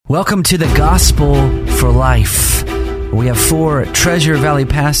Welcome to the Gospel for Life. We have 4 Treasure Valley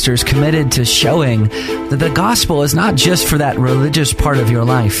pastors committed to showing that the gospel is not just for that religious part of your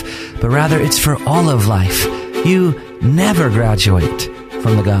life, but rather it's for all of life. You never graduate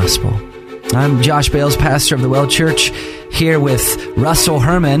from the gospel. I'm Josh Bales, pastor of the Well Church, here with Russell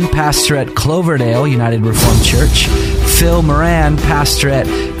Herman, pastor at Cloverdale United Reformed Church, Phil Moran, pastor at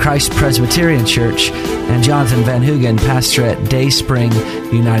Christ Presbyterian Church, and Jonathan Van Hoogen, pastor at Dayspring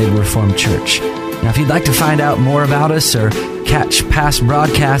United Reformed Church. Now, if you'd like to find out more about us or catch past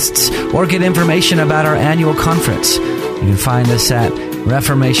broadcasts or get information about our annual conference, you can find us at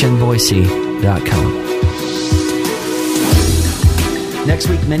reformationboise.com. Next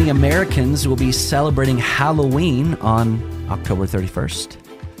week, many Americans will be celebrating Halloween on October 31st.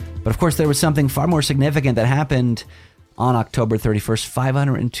 But of course, there was something far more significant that happened on October 31st,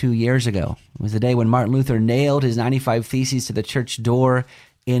 502 years ago. It was the day when Martin Luther nailed his 95 Theses to the church door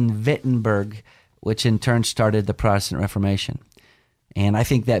in Wittenberg, which in turn started the Protestant Reformation. And I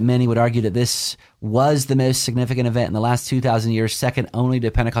think that many would argue that this was the most significant event in the last 2,000 years, second only to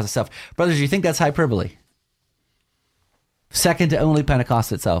Pentecost itself. Brothers, do you think that's hyperbole? Second to only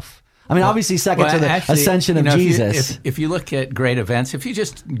Pentecost itself. I mean, obviously second to the ascension of Jesus. If you look at great events, if you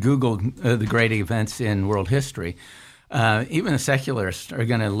just Google the great events in world history, even the secularists are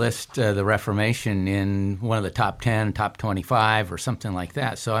going to list the Reformation in one of the top 10, top 25, or something like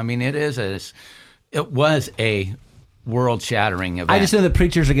that. So, I mean, it was a world-shattering event. I just know that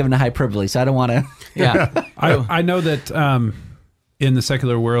preachers are given a hyperbole, so I don't want to. Yeah, I know that in the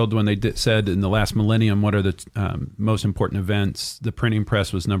secular world, when they said in the last millennium, what are the most important events, the printing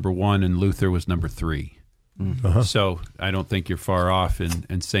press was number 1 and Luther was number 3. Uh-huh. So I don't think you're far off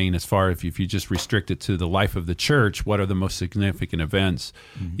in saying, as far if you just restrict it to the life of the church, what are the most significant events?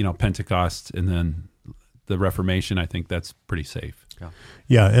 Mm-hmm. You know, Pentecost and then the Reformation. I think that's pretty safe.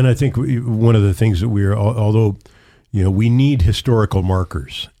 Yeah, and I think one of the things that although we need historical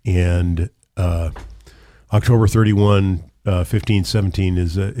markers, and October 31, 1517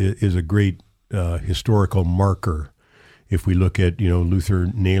 is a great historical marker. If we look at, Luther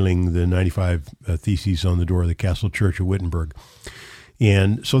nailing the 95 Theses on the door of the Castle Church of Wittenberg.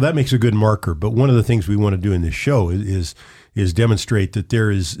 And so that makes a good marker. But one of the things we want to do in this show is demonstrate that there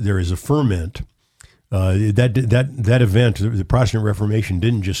is a ferment. That event, the Protestant Reformation,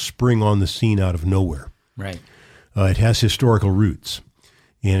 didn't just spring on the scene out of nowhere. Right. It has historical roots.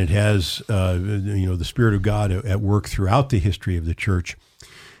 And it has, the Spirit of God at work throughout the history of the church.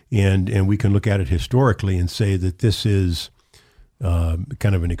 And we can look at it historically and say that this is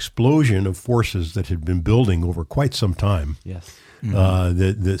kind of an explosion of forces that had been building over quite some time. Yes. Mm-hmm.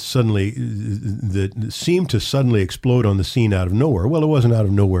 That seemed to suddenly explode on the scene out of nowhere. Well, it wasn't out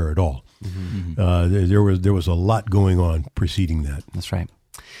of nowhere at all. Mm-hmm. There was a lot going on preceding that. That's right.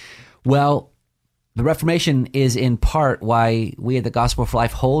 Well, the Reformation is in part why we at the Gospel for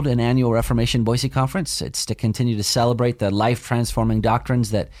Life hold an annual Reformation Boise Conference. It's to continue to celebrate the life-transforming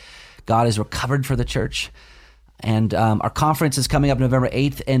doctrines that God has recovered for the church. And our conference is coming up November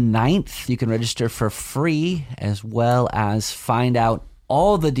 8th and 9th. You can register for free, as well as find out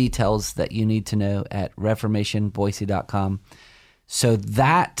all the details that you need to know at reformationboise.com. So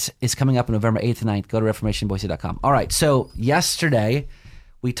that is coming up on November 8th and 9th. Go to reformationboise.com. All right, so yesterday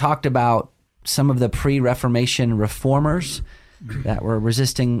we talked about some of the pre-Reformation reformers that were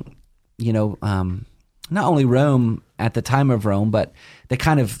resisting, not only Rome at the time of Rome, but they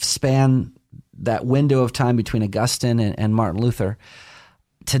kind of span that window of time between Augustine and Martin Luther.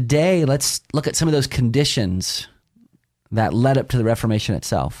 Today, let's look at some of those conditions that led up to the Reformation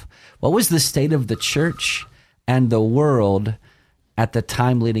itself. What was the state of the church and the world at the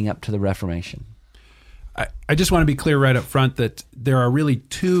time leading up to the Reformation? I just want to be clear right up front that there are really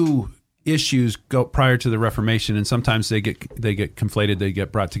 2 issues go prior to the Reformation, and sometimes they get conflated, they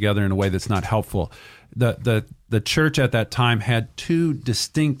get brought together in a way that's not helpful. The church at that time had 2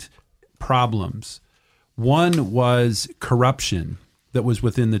 distinct problems. One was corruption that was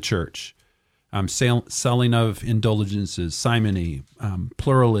within the church, selling of indulgences, simony,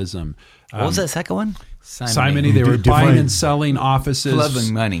 pluralism. What was that second one? Simony. They were buying and selling offices.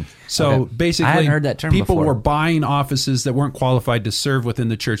 Loving money. So basically, I hadn't heard that term people before. were buying offices that weren't qualified to serve within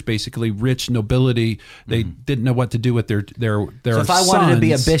the church, basically rich nobility. They didn't know what to do with their So if I wanted to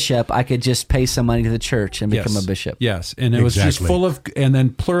be a bishop, I could just pay some money to the church and become a bishop. Yes, and it was just full of, and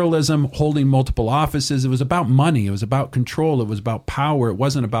then pluralism, holding multiple offices. It was about money. It was about control. It was about power. It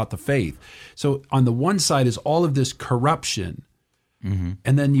wasn't about the faith. So on the one side is all of this corruption. Mm-hmm.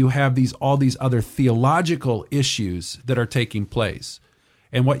 And then you have all these other theological issues that are taking place.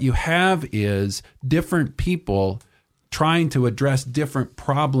 And what you have is different people trying to address different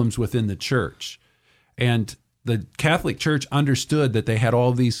problems within the church. And the Catholic Church understood that they had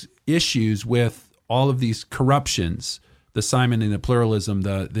all these issues with all of these corruptions, the simony and the pluralism,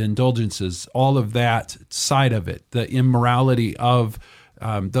 the indulgences, all of that side of it, the immorality of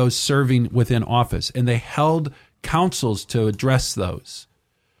those serving within office. And they held councils to address those.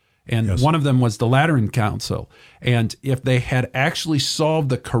 And one of them was the Lateran Council. And if they had actually solved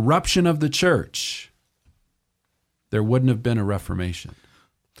the corruption of the church, there wouldn't have been a Reformation.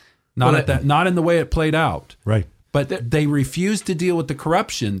 Not in the way it played out. Right. But they refused to deal with the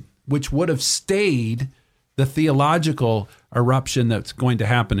corruption, which would have stayed the theological eruption that's going to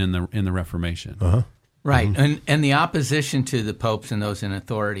happen in the Reformation. Uh-huh. Right, and the opposition to the popes and those in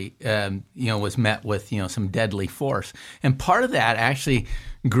authority, was met with some deadly force, and part of that actually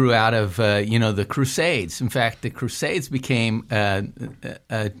grew out of the Crusades. In fact, the Crusades became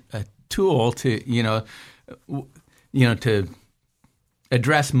a tool to to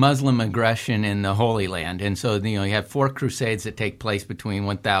address Muslim aggression in the Holy Land. And so, you have 4 crusades that take place between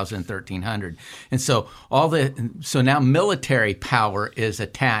 1000 and 1300. And so so now military power is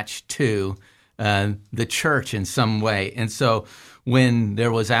attached to the church in some way. And so when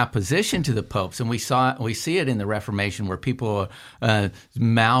there was opposition to the popes, and we see it in the Reformation where people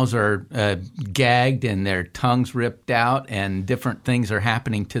mouths are gagged and their tongues ripped out and different things are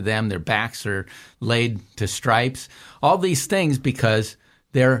happening to them. Their backs are laid to stripes. All these things because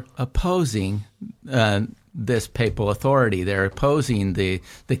they're opposing this papal authority. They're opposing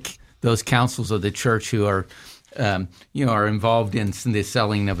those councils of the church who are involved in the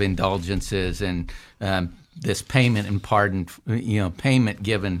selling of indulgences and this payment and pardon, payment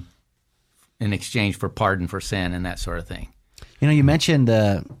given in exchange for pardon for sin and that sort of thing. You mentioned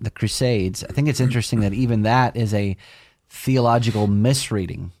the Crusades. I think it's interesting that even that is a theological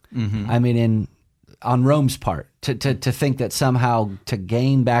misreading. Mm-hmm. I mean, on Rome's part, to think that somehow to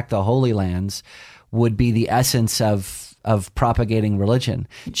gain back the Holy Lands would be the essence of propagating religion.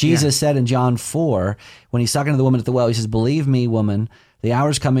 Jesus said in John 4, when he's talking to the woman at the well, he says, "Believe me, woman, the hour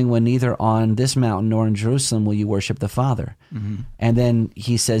is coming when neither on this mountain nor in Jerusalem will you worship the Father." Mm-hmm. And then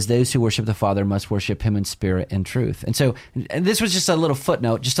he says, "Those who worship the Father must worship him in spirit and truth." And so, and this was just a little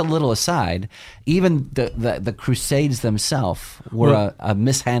footnote, just a little aside. Even the Crusades themselves were a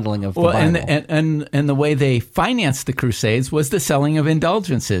mishandling of the Bible. And the way they financed the Crusades was the selling of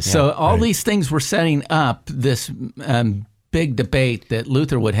indulgences. Yeah, so all these things were setting up this big debate that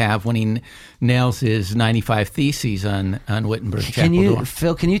Luther would have when he nails his 95 Theses on Wittenberg Chapel door.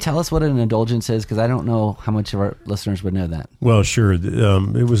 Phil, can you tell us what an indulgence is? Because I don't know how much of our listeners would know that. Well, sure.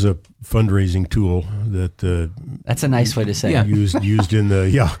 It was a fundraising tool that that's a nice way to say it. Used in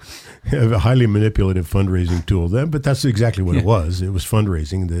a highly manipulative fundraising tool. But that's exactly what it was. It was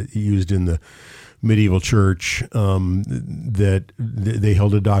fundraising that used in the medieval church. That they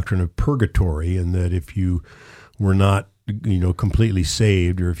held a doctrine of purgatory, and that if you were not completely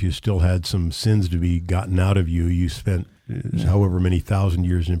saved, or if you still had some sins to be gotten out of you, you spent however many thousand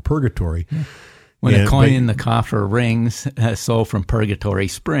years in purgatory. When a coin in the coffer rings, a soul from purgatory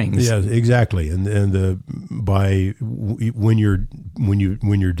springs. Yeah, exactly. And when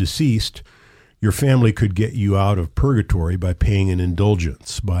you're deceased, your family could get you out of purgatory by paying an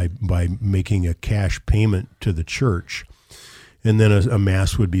indulgence, by making a cash payment to the church. And then a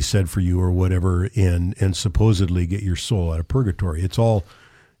mass would be said for you or whatever, and supposedly get your soul out of purgatory. It's all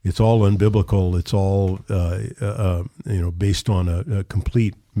unbiblical. It's all based on a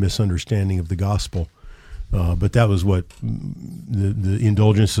complete misunderstanding of the gospel. But that was what the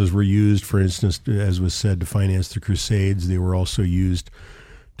indulgences were used. For instance, as was said, to finance the Crusades. They were also used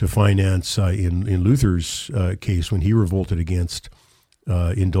to finance, in Luther's case, when he revolted against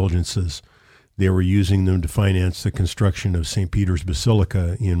indulgences. They were using them to finance the construction of St. Peter's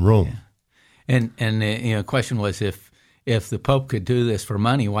Basilica in Rome. Yeah. And the question was, if the Pope could do this for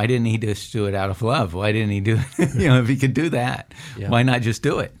money, why didn't he just do it out of love? Why didn't he do it? If he could do that, why not just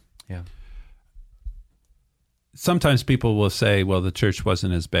do it? Yeah. Sometimes people will say, well, the church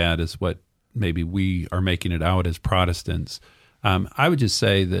wasn't as bad as what maybe we are making it out as Protestants. I would just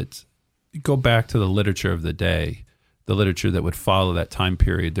say that go back to the literature of the day, the literature that would follow that time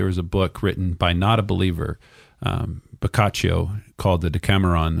period. There was a book written by not a believer, Boccaccio, called the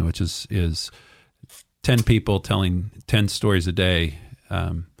Decameron, which is 10 people telling 10 stories a day,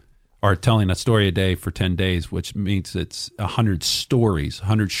 or telling a story a day for 10 days, which means it's 100 stories,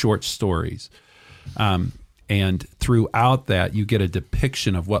 100 short stories. And throughout that, you get a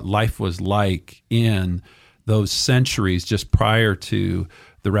depiction of what life was like in those centuries just prior to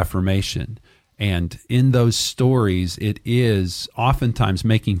the Reformation. And in those stories, it is oftentimes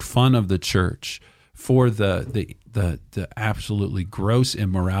making fun of the church for the the absolutely gross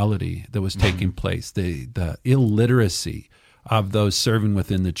immorality that was taking place, the illiteracy of those serving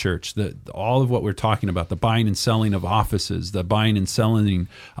within the church, all of what we're talking about, the buying and selling of offices, the buying and selling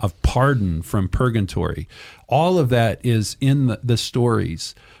of pardon from purgatory, all of that is in the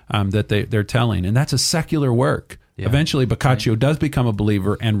stories that they're telling. And that's a secular work. Yeah. Eventually, Boccaccio does become a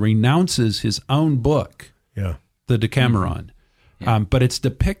believer and renounces his own book, the Decameron. Yeah. But it's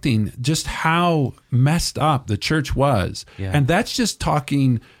depicting just how messed up the church was. Yeah. And that's just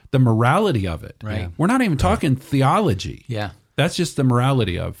talking the morality of it. Right. We're not even talking theology. Yeah. That's just the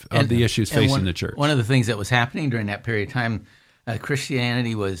morality of the issues facing the church. One of the things that was happening during that period of time,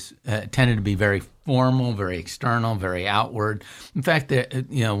 Christianity was tended to be very formal, very external, very outward. In fact,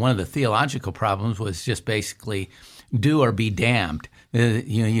 one of the theological problems was just basically do or be damned.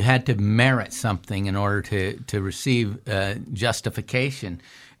 You had to merit something in order to receive justification.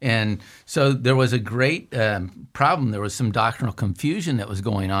 And so there was a great problem. There was some doctrinal confusion that was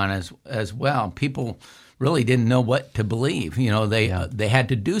going on as well. People really didn't know what to believe. They had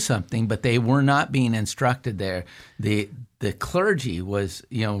to do something, but they were not being instructed there. The clergy was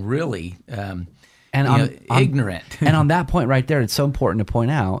really ignorant. And on that point right there, it's so important to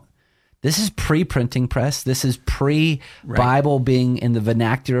point out, this is pre-printing press. This is pre-Bible being in the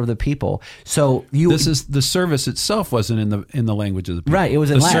vernacular of the people. So this is the service itself wasn't in the language of the people. Right, it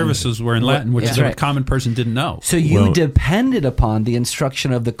was in Latin. The services were in Latin, which the common person didn't know. So you depended upon the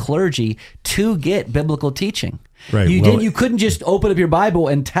instruction of the clergy to get biblical teaching. Right. You couldn't just open up your Bible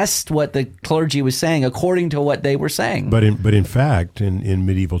and test what the clergy was saying according to what they were saying. But in fact, in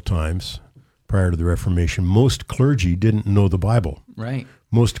medieval times, prior to the Reformation, most clergy didn't know the Bible. Right.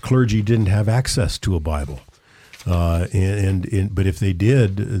 Most clergy didn't have access to a Bible, but if they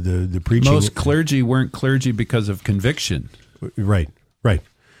did, the preaching. Most clergy weren't clergy because of conviction. Right,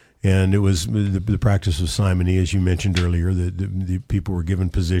 and it was the practice of simony, as you mentioned earlier. The people were given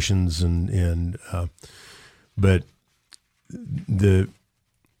positions, but the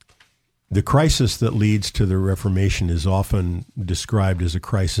crisis that leads to the Reformation is often described as a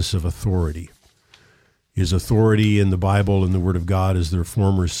crisis of authority. Is authority in the Bible and the Word of God, as the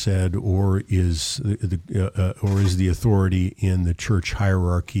Reformers said, or is the authority in the church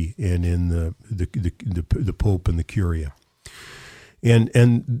hierarchy and in the Pope and the Curia?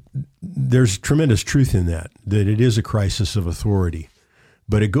 And there's tremendous truth in that it is a crisis of authority,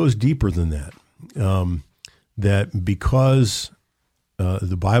 but it goes deeper than that. That because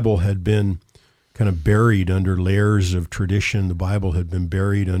the Bible had been kind of buried under layers of tradition, the Bible had been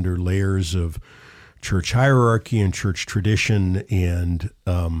buried under layers of church hierarchy and church tradition, and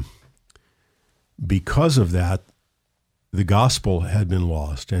because of that, the gospel had been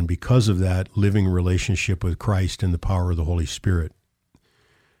lost, and because of that, living relationship with Christ and the power of the Holy Spirit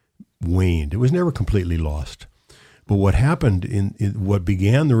waned. It was never completely lost. But what happened in what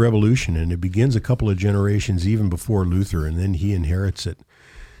began the revolution, and it begins a couple of generations even before Luther, and then he inherits it,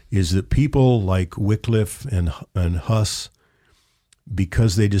 is that people like Wycliffe and Huss,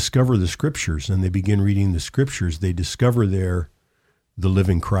 because they discover the Scriptures and they begin reading the Scriptures, they discover there the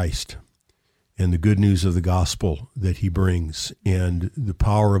living Christ and the good news of the gospel that he brings and the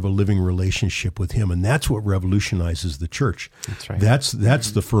power of a living relationship with him. And that's what revolutionizes the church. That's right. That's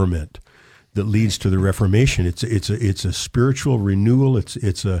the ferment that leads to the Reformation. It's a spiritual renewal.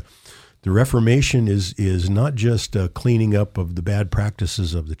 The Reformation is not just a cleaning up of the bad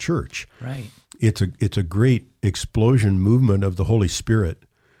practices of the church. Right. It's a great explosion movement of the Holy Spirit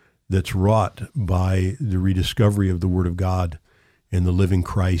that's wrought by the rediscovery of the Word of God and the living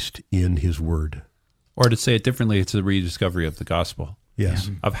Christ in His Word. Or to say it differently, it's a rediscovery of the gospel. Yes.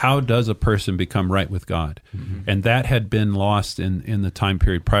 Yeah. Of how does a person become right with God. Mm-hmm. And that had been lost in the time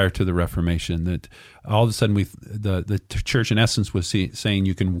period prior to the Reformation, that all of a sudden the church in essence was saying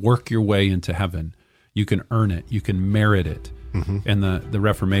you can work your way into heaven. You can earn it. You can merit it. Mm-hmm. And the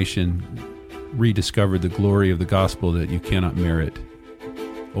Reformation rediscovered the glory of the gospel, that you cannot merit.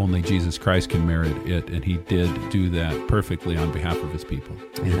 Only Jesus Christ can merit it, and he did do that perfectly on behalf of his people.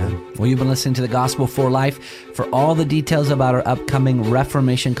 Amen. Well, you've been listening to The Gospel for Life. For all the details about our upcoming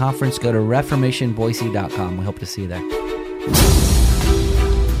Reformation Conference, go to reformationboise.com. We hope to see you there.